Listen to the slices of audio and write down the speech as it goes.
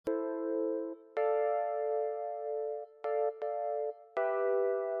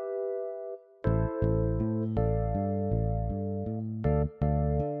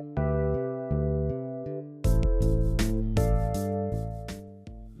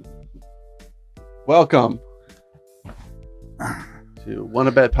Welcome to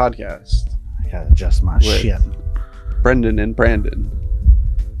Wanna Bet Podcast. I gotta adjust my shit. Brendan and Brandon.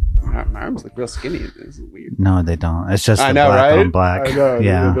 My arms look real skinny. This is weird. No, they don't. It's just I the know, black right? on black. I know,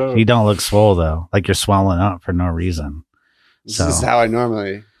 yeah, I know. you don't look swole though. Like you're swelling up for no reason. This So is how I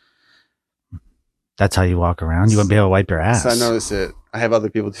normally. that's how you walk around. You wouldn't be able to wipe your ass. So I notice it. I have other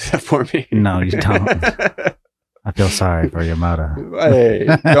people do that for me. No, you don't. I feel sorry for your mother. Hey,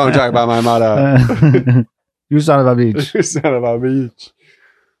 don't talk about my mother. You son of a bitch. You son of a bitch.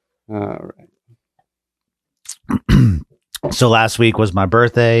 All right. So last week was my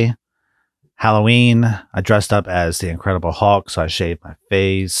birthday, Halloween. I dressed up as the Incredible Hulk, so I shaved my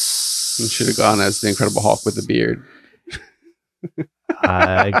face. You should have gone as the Incredible Hulk with the beard.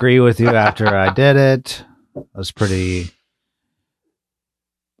 I agree with you. After I did it, I was pretty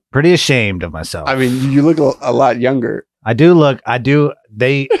ashamed of myself. I mean, you look a lot younger. I am Babyface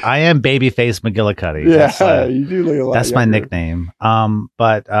McGillicuddy. Yeah, you do look a lot That's younger. my nickname.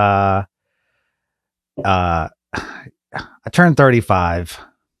 But I turned 35.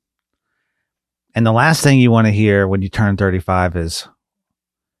 And the last thing you want to hear when you turn 35 is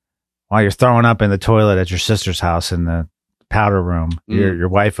while you're throwing up in the toilet at your sister's house in the powder room, your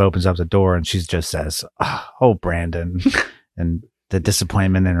wife opens up the door and she just says, "Oh, Brandon." And the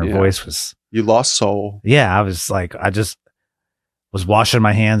disappointment in her voice was, you lost soul. yeah, I was like, I just was washing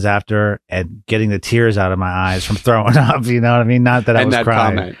my hands after and getting the tears out of my eyes from throwing up. You know what I mean? Not that I was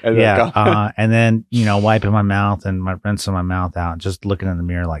crying. And then, wiping my mouth and rinsing my mouth out, just looking in the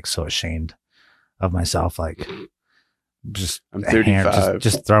mirror, like so ashamed of myself. Like just, I'm 35.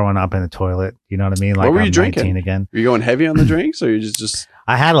 just throwing up in the toilet. You know what I mean? Like What were you I'm drinking? 19 again. Were you going heavy on the drinks, or you just?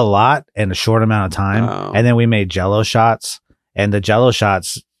 I had a lot in a short amount of time. Oh. And then we made Jello shots, and the Jello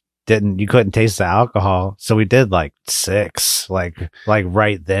shots you couldn't taste the alcohol. So we did like 6, like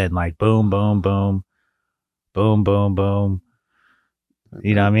right then, like boom, boom, boom, boom, boom, boom.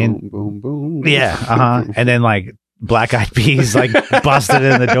 You know what I mean? Boom, boom, boom. Yeah. And then like Black Eyed Peas like busted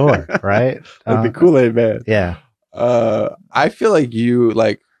in the door, right? Like the Kool-Aid Man. Yeah. I feel like you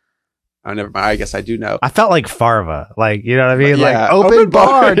like. Oh, never mind. I guess I do know. I felt like Farva, like, you know what I mean? Yeah, Like open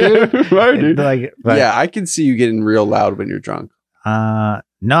bar, dude. Bar, dude. Like, Yeah, I can see you getting real loud when you're drunk.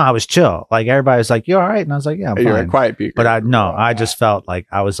 no, I was chill. Like everybody was like, "You all right?" And I was like, "Yeah, I'm You're fine." a quiet peaker. But I just felt like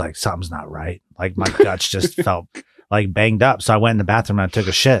I was like, something's not right. Like my guts just felt like banged up. So I went in the bathroom and I took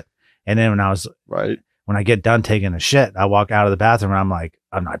a shit. And then when I get done taking a shit, I walk out of the bathroom and I'm like,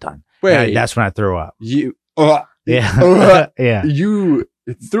 I'm not done. Wait, That's when I threw up. you. Yeah. Yeah. You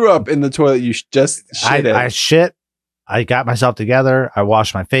threw up in the toilet. You just shit in. I shit. I got myself together. I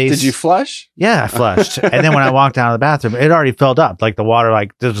washed my face. Did you flush? Yeah, I flushed. And then when I walked out of the bathroom, it already filled up. Like the water,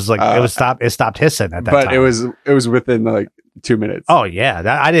 like this was like it stopped hissing at that time. But it was within like 2 minutes. Oh yeah,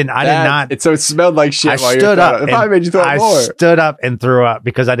 I did not. So it smelled like shit. I while stood you up. It probably made you throw up more. I stood up and threw up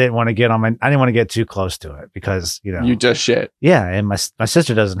because I didn't want to get too close to it because you just shit. Yeah, and my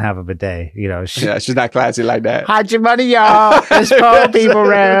sister doesn't have a bidet. She's not classy like that. Hide your money, y'all. There's poor people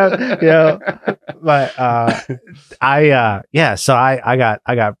around. But so I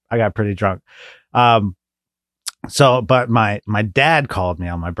got pretty drunk. But my dad called me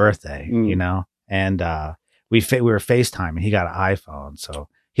on my birthday, and we were FaceTiming. He got an iPhone, so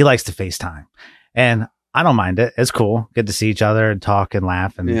he likes to FaceTime, and I don't mind it. It's cool. Get to see each other and talk and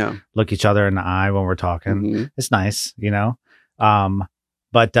laugh and look each other in the eye when we're talking. Mm-hmm. It's nice,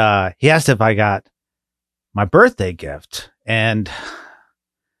 But he asked if I got my birthday gift, and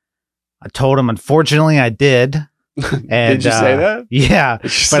I told him, unfortunately, I did. And, did you say that? Yeah,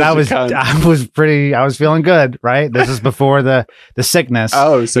 but I was feeling good, right? This is before the sickness.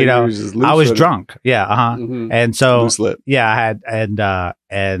 Oh, so you was just loose I was with it. drunk. Yeah, Mm-hmm. And so Loose lip. yeah, I had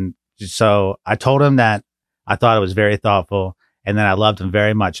and so I told him that I thought it was very thoughtful, and then I loved him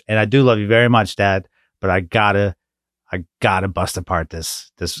very much, and I do love you very much, Dad. But I gotta bust apart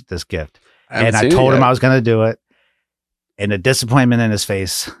this gift, and I told him I was gonna do it, and the disappointment in his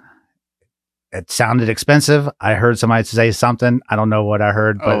face. It sounded expensive. I heard somebody say something. I don't know what I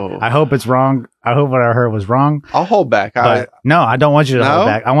heard, but I hope it's wrong. I hope what I heard was wrong. I'll hold back. No, I don't want you to hold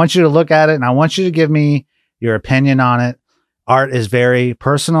back. I want you to look at it, and I want you to give me your opinion on it. Art is very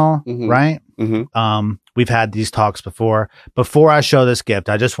personal, right? Mm-hmm. We've had these talks before. Before I show this gift,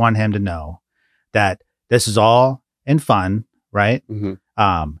 I just want him to know that this is all in fun, right?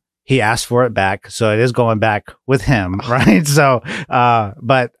 Mm-hmm. He asked for it back, so it is going back with him, right? So,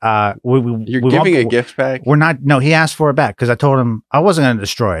 you're giving a gift back. We're not. No, he asked for it back because I told him I wasn't going to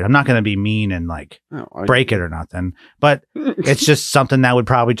destroy it. I'm not going to be mean and break it or nothing. But it's just something that would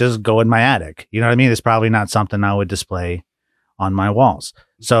probably just go in my attic. You know what I mean? It's probably not something I would display on my walls.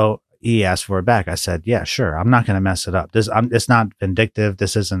 So he asked for it back. I said, yeah, sure. I'm not going to mess it up. It's not vindictive.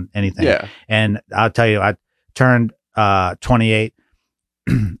 This isn't anything. Yeah. And I'll tell you, I turned 28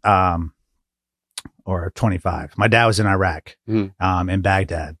 or 25. My dad was in Iraq, in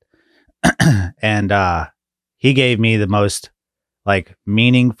Baghdad. And he gave me the most like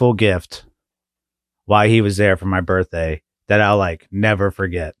meaningful gift while he was there for my birthday that I'll like never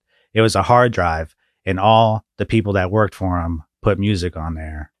forget. It was a hard drive, and all the people that worked for him put music on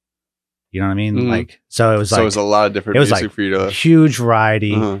there. You know what I mean? Like, so it was like, it was a lot of different music like for you to. Huge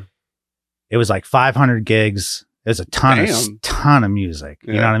variety. It was like 500 gigs. It was a ton of music.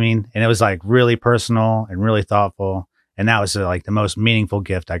 You know what I mean? And it was like really personal and really thoughtful. And that was like the most meaningful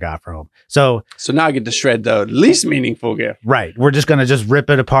gift I got from him. So now I get to shred the least meaningful gift. Right. We're just going to just rip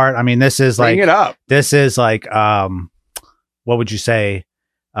it apart. I mean, this is Bring like, it up. This is like, what would you say?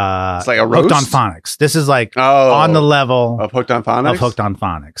 It's like a roast? Hooked on Phonics. This is like on the level of Hooked on Phonics. Of Hooked on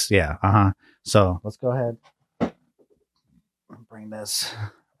Phonics. Yeah. So let's go ahead. Bring this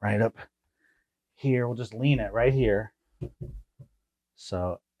right up here. We'll just lean it right here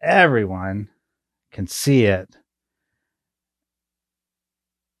so everyone can see it.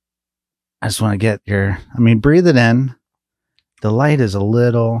 I just want to get breathe it in. The light is a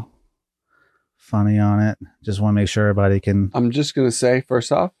little funny on it. Just want to make sure everybody can. I'm just going to say,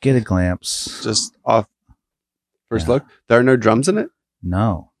 first off, get a glimpse. Just off first look, there are no drums in it?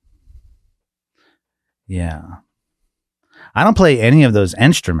 No. Yeah. I don't play any of those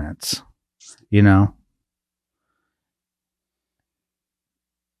instruments, you know?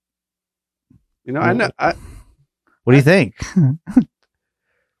 I know. What do you think?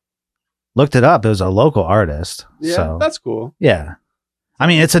 Looked it up. It was a local artist. Yeah, so. That's cool. Yeah. I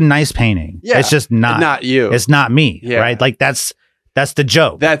mean, it's a nice painting. Yeah. It's just not you. It's not me. Yeah. Right. Like that's the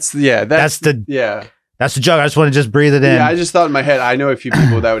joke. That's the joke. I just want to just breathe it in. Yeah. I just thought in my head, I know a few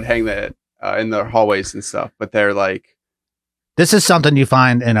people that would hang that in their hallways and stuff, but they're like, this is something you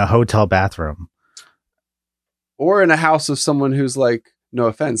find in a hotel bathroom or in a house of someone who's like, no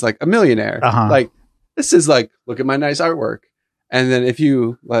offense, like a millionaire. Like, this is like, look at my nice artwork. And then if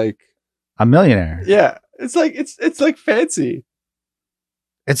you like a millionaire, yeah, it's like it's like fancy.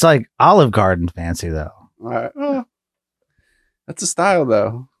 It's like Olive Garden fancy though. All right. Well, that's a style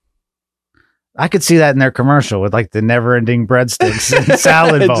though. I could see that in their commercial with like the never-ending breadsticks and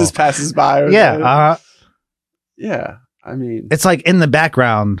salad bowl. It just passes by. Yeah. Yeah. I mean, it's like in the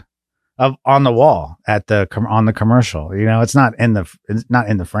background of on the wall at on the commercial. You know, it's not in the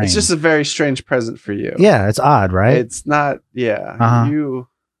frame. It's just a very strange present for you. Yeah, it's odd, right? It's not. Yeah. You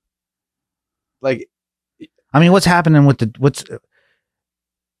like. I mean, what's happening with what's?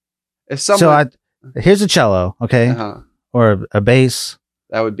 If someone, here's a cello, okay, or a bass.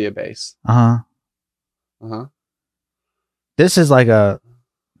 That would be a bass. This is like a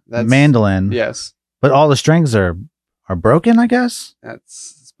mandolin. Yes, but all the strings are broken. I guess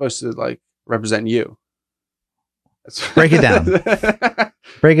that's supposed to like represent you. Break it down.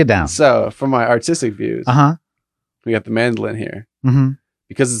 Break it down. So, from my artistic views, we got the mandolin here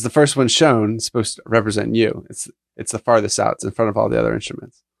because it's the first one shown. It's supposed to represent you. It's the farthest out. It's in front of all the other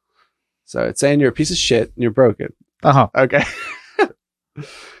instruments. So it's saying you're a piece of shit and you're broken. Okay.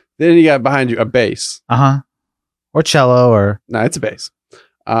 Then you got behind you a bass. Or cello or no, it's a bass.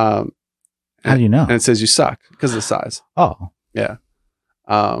 How do you know? And it says you suck because of the size. Oh. Yeah.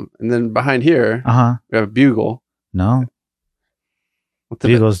 And then behind here, we have a bugle. No.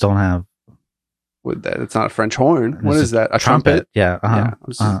 Bugles don't have. With that, it's not a French horn. What is that? A trumpet? Yeah.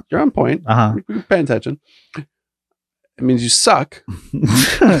 Yeah. You're on point. Pay attention. It means you suck.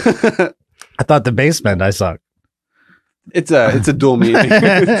 I thought the bass meant I suck. It's a dual meaning.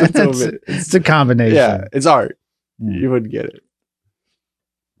 It's a combination. Yeah, it's art. You wouldn't get it.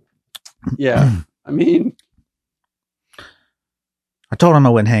 Yeah, I mean, I told him I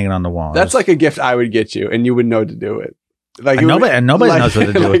wouldn't hang it on the wall. That's like a gift I would get you, and you would know to do it. Like nobody knows what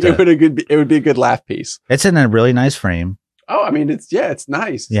to do with it. It would be a good laugh piece. It's in a really nice frame. Oh, I mean, it's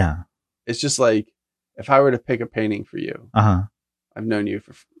nice. Yeah, it's just like if I were to pick a painting for you. I've known you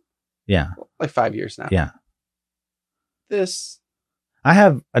for like 5 years now. Yeah. I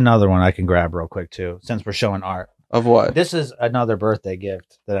have another one I can grab real quick too, since we're showing art. Of what? This is another birthday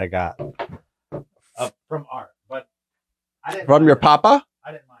gift that I got from art, but I didn't. From your papa?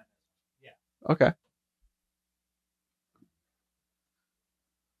 I didn't mind it. Yeah. Okay.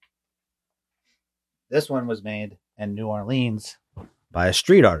 This one was made in New Orleans by a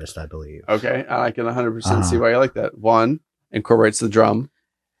street artist, I believe. Okay, I can 100% see why you like that. One incorporates the drum.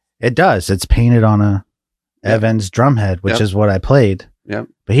 It does. It's painted on a Evans drum head, which is what I played. Yep.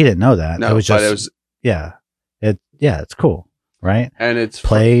 But he didn't know that. No, it was just. It's cool. right? And it's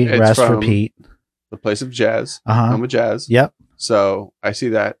play, rest, repeat. The place of jazz. I'm a jazz. Yep. So I see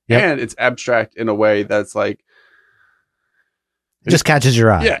that. Yep. And it's abstract in a way that's like. It just catches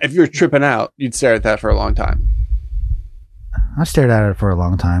your eye. Yeah. If you're tripping out, you'd stare at that for a long time. I stared at it for a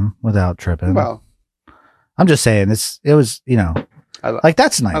long time without tripping. Well, I'm just saying it was, you know, like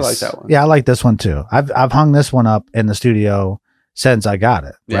that's nice. I like that one. Yeah. I like this one too. I've hung this one up in the studio since I got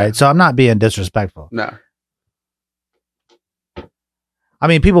it. Yeah. Right. So I'm not being disrespectful. No. I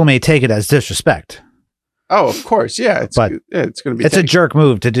mean, people may take it as disrespect. Oh, of course. Yeah. It's going to be. It's a jerk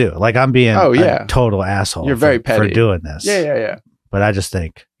move to do. Like I'm being a total asshole. You're very petty for doing this. Yeah. But I just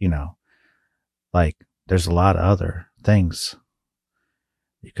think, you know, like there's a lot of other things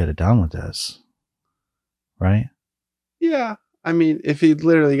you could have done with this. Right? Yeah. I mean, if he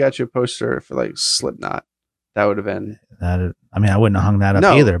literally got you a poster for like Slipknot, that would have been. I mean, I wouldn't have hung that up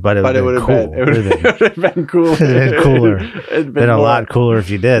either, but it would have been cool. It would have been cool. It would have been cooler. It'd been a lot cooler if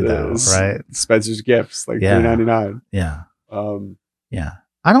you did, though, right? Spencer's Gifts, like $3.99. Yeah. Yeah.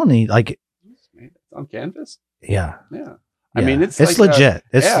 I don't need like. It's on canvas. Yeah. Yeah. I mean, it's like legit.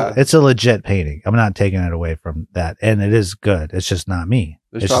 It's a legit painting. I'm not taking it away from that, and it is good. It's just not me.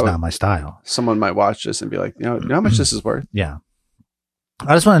 It's just not my style. Someone might watch this and be like, you know how much this is worth? Yeah.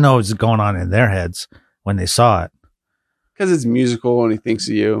 I just want to know what's going on in their heads when they saw it. Because it's musical and he thinks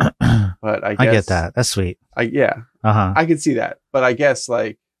of you. But I get that. That's sweet. I can see that. But I guess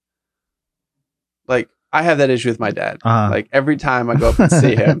like I have that issue with my dad. Like every time I go up and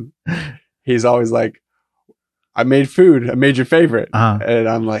see him, he's always like, I made food. I made your favorite. And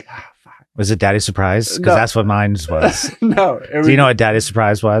I'm like, fuck. Was it Daddy's Surprise? Because that's what mine was. No. Do you know what Daddy's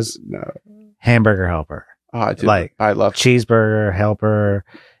Surprise was? No. Hamburger Helper. Oh, dude, like I love cheeseburger helper.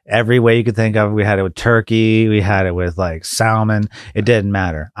 Every way you could think of. We had it with turkey. We had it with like salmon. It didn't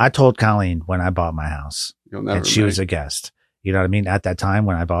matter. I told Colleen when I bought my house, and she was a guest. You know what I mean? At that time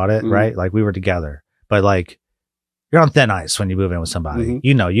when I bought it, right? Like we were together, but like you're on thin ice when you move in with somebody.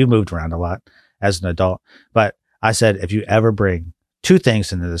 You know, you moved around a lot as an adult, but I said, if you ever bring 2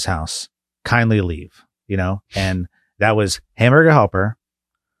 things into this house, kindly leave, you know? And that was Hamburger Helper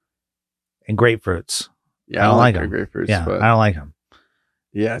and grapefruits. Yeah, I don't like them. Grapefruits. Yeah, but I don't like them.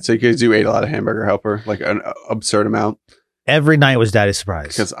 Yeah, so because you ate a lot of Hamburger Helper, like an absurd amount. Every night was Daddy's Surprise.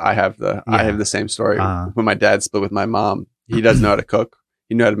 Because I have the same story. When my dad split with my mom, he doesn't know how to cook.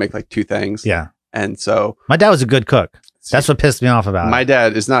 He knew how to make like 2 things. Yeah. And so my dad was a good cook. That's what pissed me off about it. My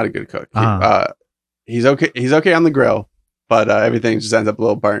dad is not a good cook. He's okay. He's okay on the grill, but everything just ends up a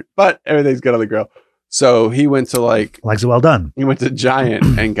little burnt. But everything's good on the grill. So he went to likes it well done. He went to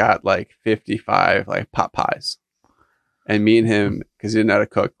Giant and got like 55 like pot pies. And me and him, because he didn't know how to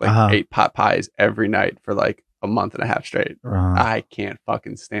cook, ate pot pies every night for like a month and a half straight. I can't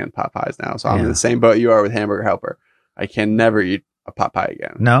fucking stand pot pies now. So I'm in the same boat you are with Hamburger Helper. I can never eat a pot pie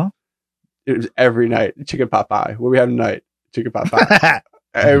again. No? It was every night. Chicken pot pie. What do we have tonight? Chicken pot pie.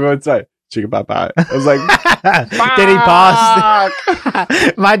 Everyone's like, chicken pot pie. I was like, did he pause?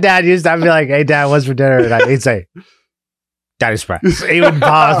 My dad used to be like, hey, Dad, what's for dinner? And he'd say, Daddy's Surprise. He would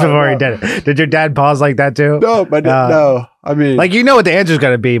pause before he did it. Did your dad pause like that too? No, but no. I mean, like you know what the answer's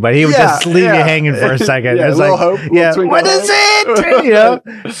going to be, but he would just leave you hanging for a second. It's like, hope, what is it? You know,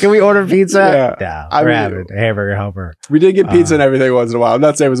 can we order pizza? Yeah, we're having Hamburger Helper. We did get pizza and everything once in a while. I'm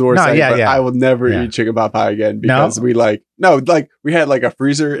not saying it was the worst thing, but I will never eat chicken pot pie again because we we had like a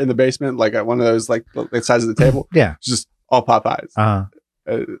freezer in the basement, like one of those like the size of the table. Yeah, just all pot pies.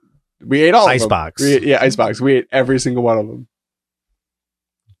 We ate all Icebox. Icebox. We ate every single one of them.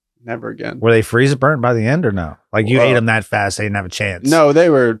 Never again. Were they freeze burnt by the end or no? Like you ate them that fast, they didn't have a chance. No, they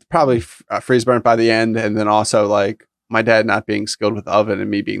were probably freeze burnt by the end, and then also like my dad not being skilled with the oven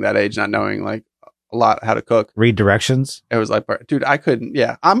and me being that age, not knowing like a lot how to cook. Read directions. It was like, dude, I couldn't.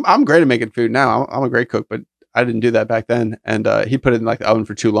 Yeah, I'm great at making food now. I'm a great cook, but I didn't do that back then. And he put it in like the oven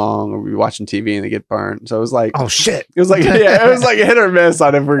for too long, or we were watching TV and they get burnt. So it was like, oh shit. It was like, it was like a hit or miss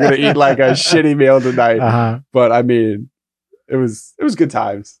on if we're gonna eat like a shitty meal tonight. But I mean, it was good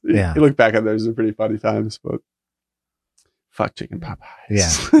times. Yeah, you look back at those are pretty funny times. But fuck chicken pot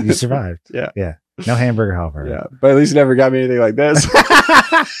pies. Yeah, you survived. Yeah. No Hamburger Helper. Yeah, but at least you never got me anything like this. You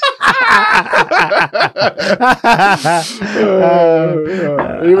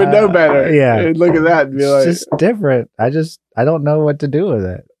would know better. Yeah, and look at that and be like, it's just different. I don't know what to do with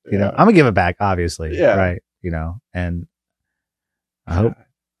it. You know, I'm gonna give it back, obviously. Yeah, right. You know, and I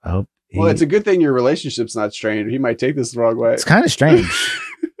hope. Well, it's a good thing your relationship's not strained. He might take this the wrong way. It's kind of strange.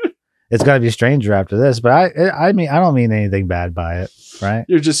 It's got to be stranger after this, but I mean, I don't mean anything bad by it, right?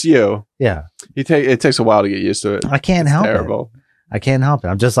 You're just you. Yeah. It takes a while to get used to it. I can't help it. I can't help it.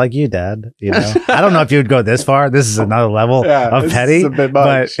 I'm just like you, Dad. You know, I don't know if you would go this far. This is another level of petty,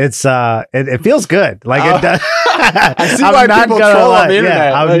 but it's it feels good. Like it does. I see why people troll on the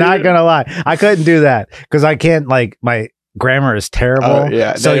internet. I'm not gonna lie. I couldn't do that because I can't. Like my grammar is terrible.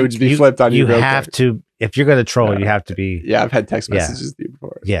 So it would be flipped on you. You have to, if you're gonna troll, you have to be. Yeah, I've had text messages with you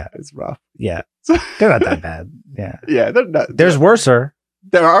before. Yeah, it's rough. Yeah, they're not that bad. Yeah, they're not. There's worser.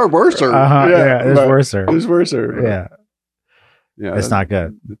 There are worser. There's worser. There's worser. Yeah, it's not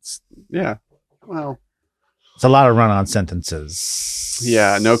good. Well, it's a lot of run-on sentences.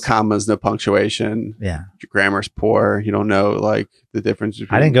 Yeah, no commas, no punctuation. Yeah, your grammar's poor. You don't know like the difference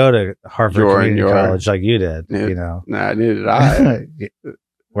between. I didn't go to Harvard Community College like you did. You know, nah, neither did I.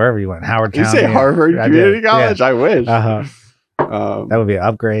 Wherever you went, Howard County. You say Harvard Community College? Yeah. I wish. That would be an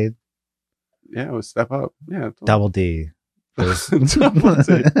upgrade. Yeah, it would step up. Yeah, double D. Double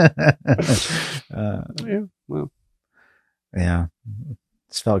D. Yeah,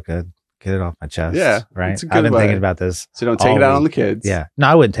 this felt good. Get it off my chest. Yeah, right. I've been thinking about this. So don't take it out on the kids. Yeah, no,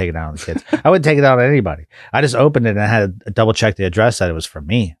 I wouldn't take it out on the kids. I wouldn't take it out on anybody. I just opened it and I had to double check the address that it was for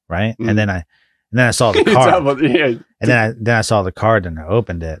me, right? And then I saw the card. And then I saw the card and I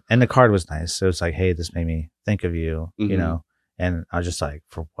opened it, and the card was nice. So it was like, hey, this made me think of you, you know. And I was just like,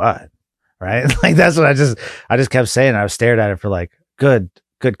 for what? Right? Like that's what I just kept saying. I stared at it for like good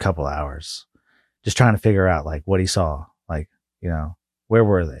couple hours, just trying to figure out like what he saw. Like, you know, where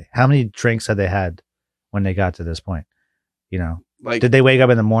were they? How many drinks had they had when they got to this point? You know, like, did they wake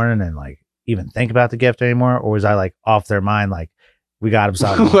up in the morning and like even think about the gift anymore? Or was I like off their mind? Like we got him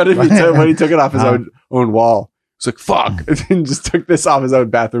something. What if when he took it off his own wall? It's like, fuck. And just took this off his own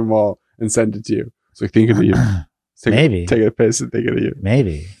bathroom wall and sent it to you. It's like, thinking of you. Taking a piss and thinking of you.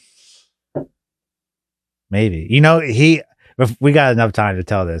 Maybe. You know, we got enough time to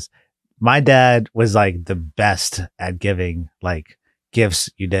tell this. My dad was like the best at giving like gifts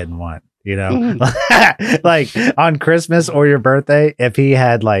you didn't want, you know, like on Christmas or your birthday. If he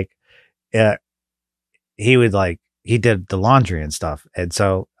had like, he would like, he did the laundry and stuff. And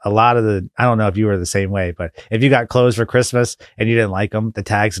so a lot of I don't know if you were the same way, but if you got clothes for Christmas and you didn't like them, the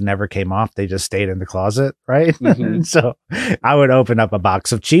tags never came off. They just stayed in the closet. Right. So I would open up a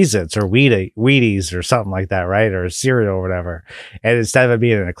box of Cheez-Its or Wheaties or something like that. Right. Or cereal or whatever. And instead of it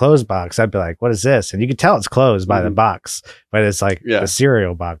being in a closed box, I'd be like, what is this? And you could tell it's closed by the box, but it's like a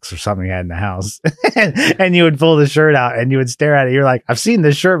cereal box or something you had in the house. And you would pull the shirt out and you would stare at it. You're like, I've seen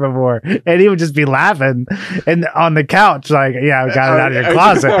this shirt before. And he would just be laughing and on the couch, like, yeah, I got it out of your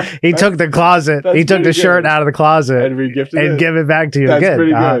closet. He took the closet. He took the shirt out of the closet and give it back to you. That's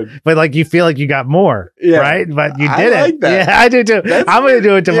pretty good. But like you feel like you got more, right? But you didn't. Like that. Yeah, I do too. I'm going to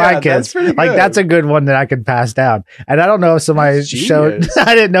do it to my kids. Like that's a good one that I could pass down. And I don't know if somebody showed.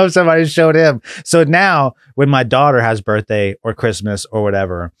 I didn't know if somebody showed him. So now when my daughter has birthday or Christmas or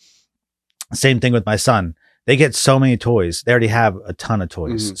whatever, same thing with my son. They get so many toys. They already have a ton of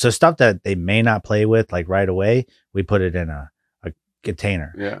toys. So stuff that they may not play with like right away, we put it in a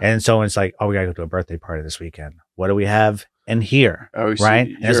container. And so it's like, oh, we gotta go to a birthday party this weekend. What do we have in here? Right?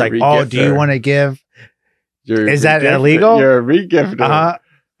 And it's like, oh, do you want to give? Is that illegal? You're a regifter.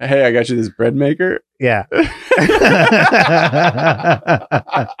 Hey, I got you this bread maker. Yeah.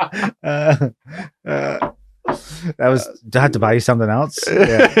 That was, do I have to buy you something else?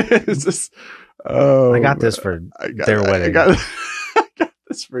 Yeah. It's just, I got this for their wedding. I got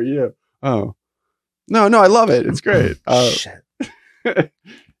this for you. Oh, no, I love it. It's great. Shit.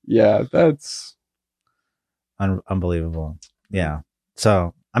 Yeah, that's unbelievable. Yeah.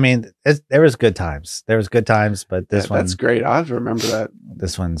 So, I mean, there was good times. But this one. That's great. I have to remember that.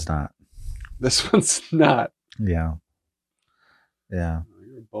 This one's not. Yeah. Yeah.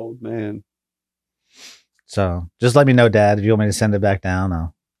 You're a bold man. So just let me know, Dad, if you want me to send it back down,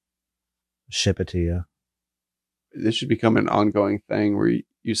 I'll ship it to you. This should become an ongoing thing where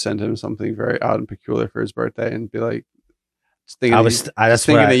you send him something very odd and peculiar for his birthday and be like, thinking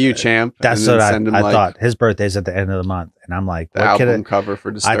of you, champ. That's what I thought. His birthday's at the end of the month. And I'm like, the album cover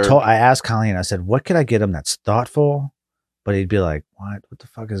for Disturbed. I asked Colleen, I said, what could I get him that's thoughtful? But he'd be like, what the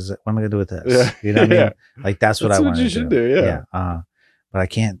fuck is it? What am I going to do with this? Yeah. You know what I mean? Like, that's what I want to do. You should do, yeah. But I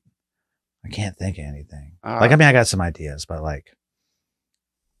can't think of anything. Like, I mean, I got some ideas, but like.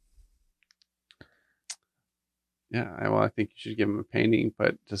 Yeah, well, I think you should give him a painting,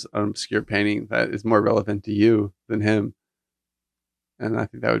 but just an obscure painting that is more relevant to you than him. And I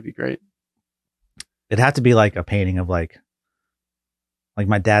think that would be great. It'd have to be like a painting of like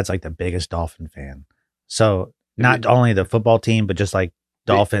my dad's like the biggest Dolphin fan. So not only the football team, but just like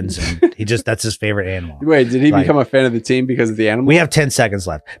dolphins, and that's his favorite animal. Wait, did he become a fan of the team because of the animal? We have 10 seconds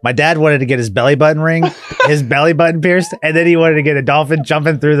left. My dad wanted to get his belly button his belly button pierced, and then he wanted to get a dolphin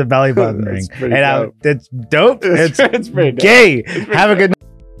jumping through the belly button ring. And dope. it's dope. It's pretty dope. gay. Have a good night.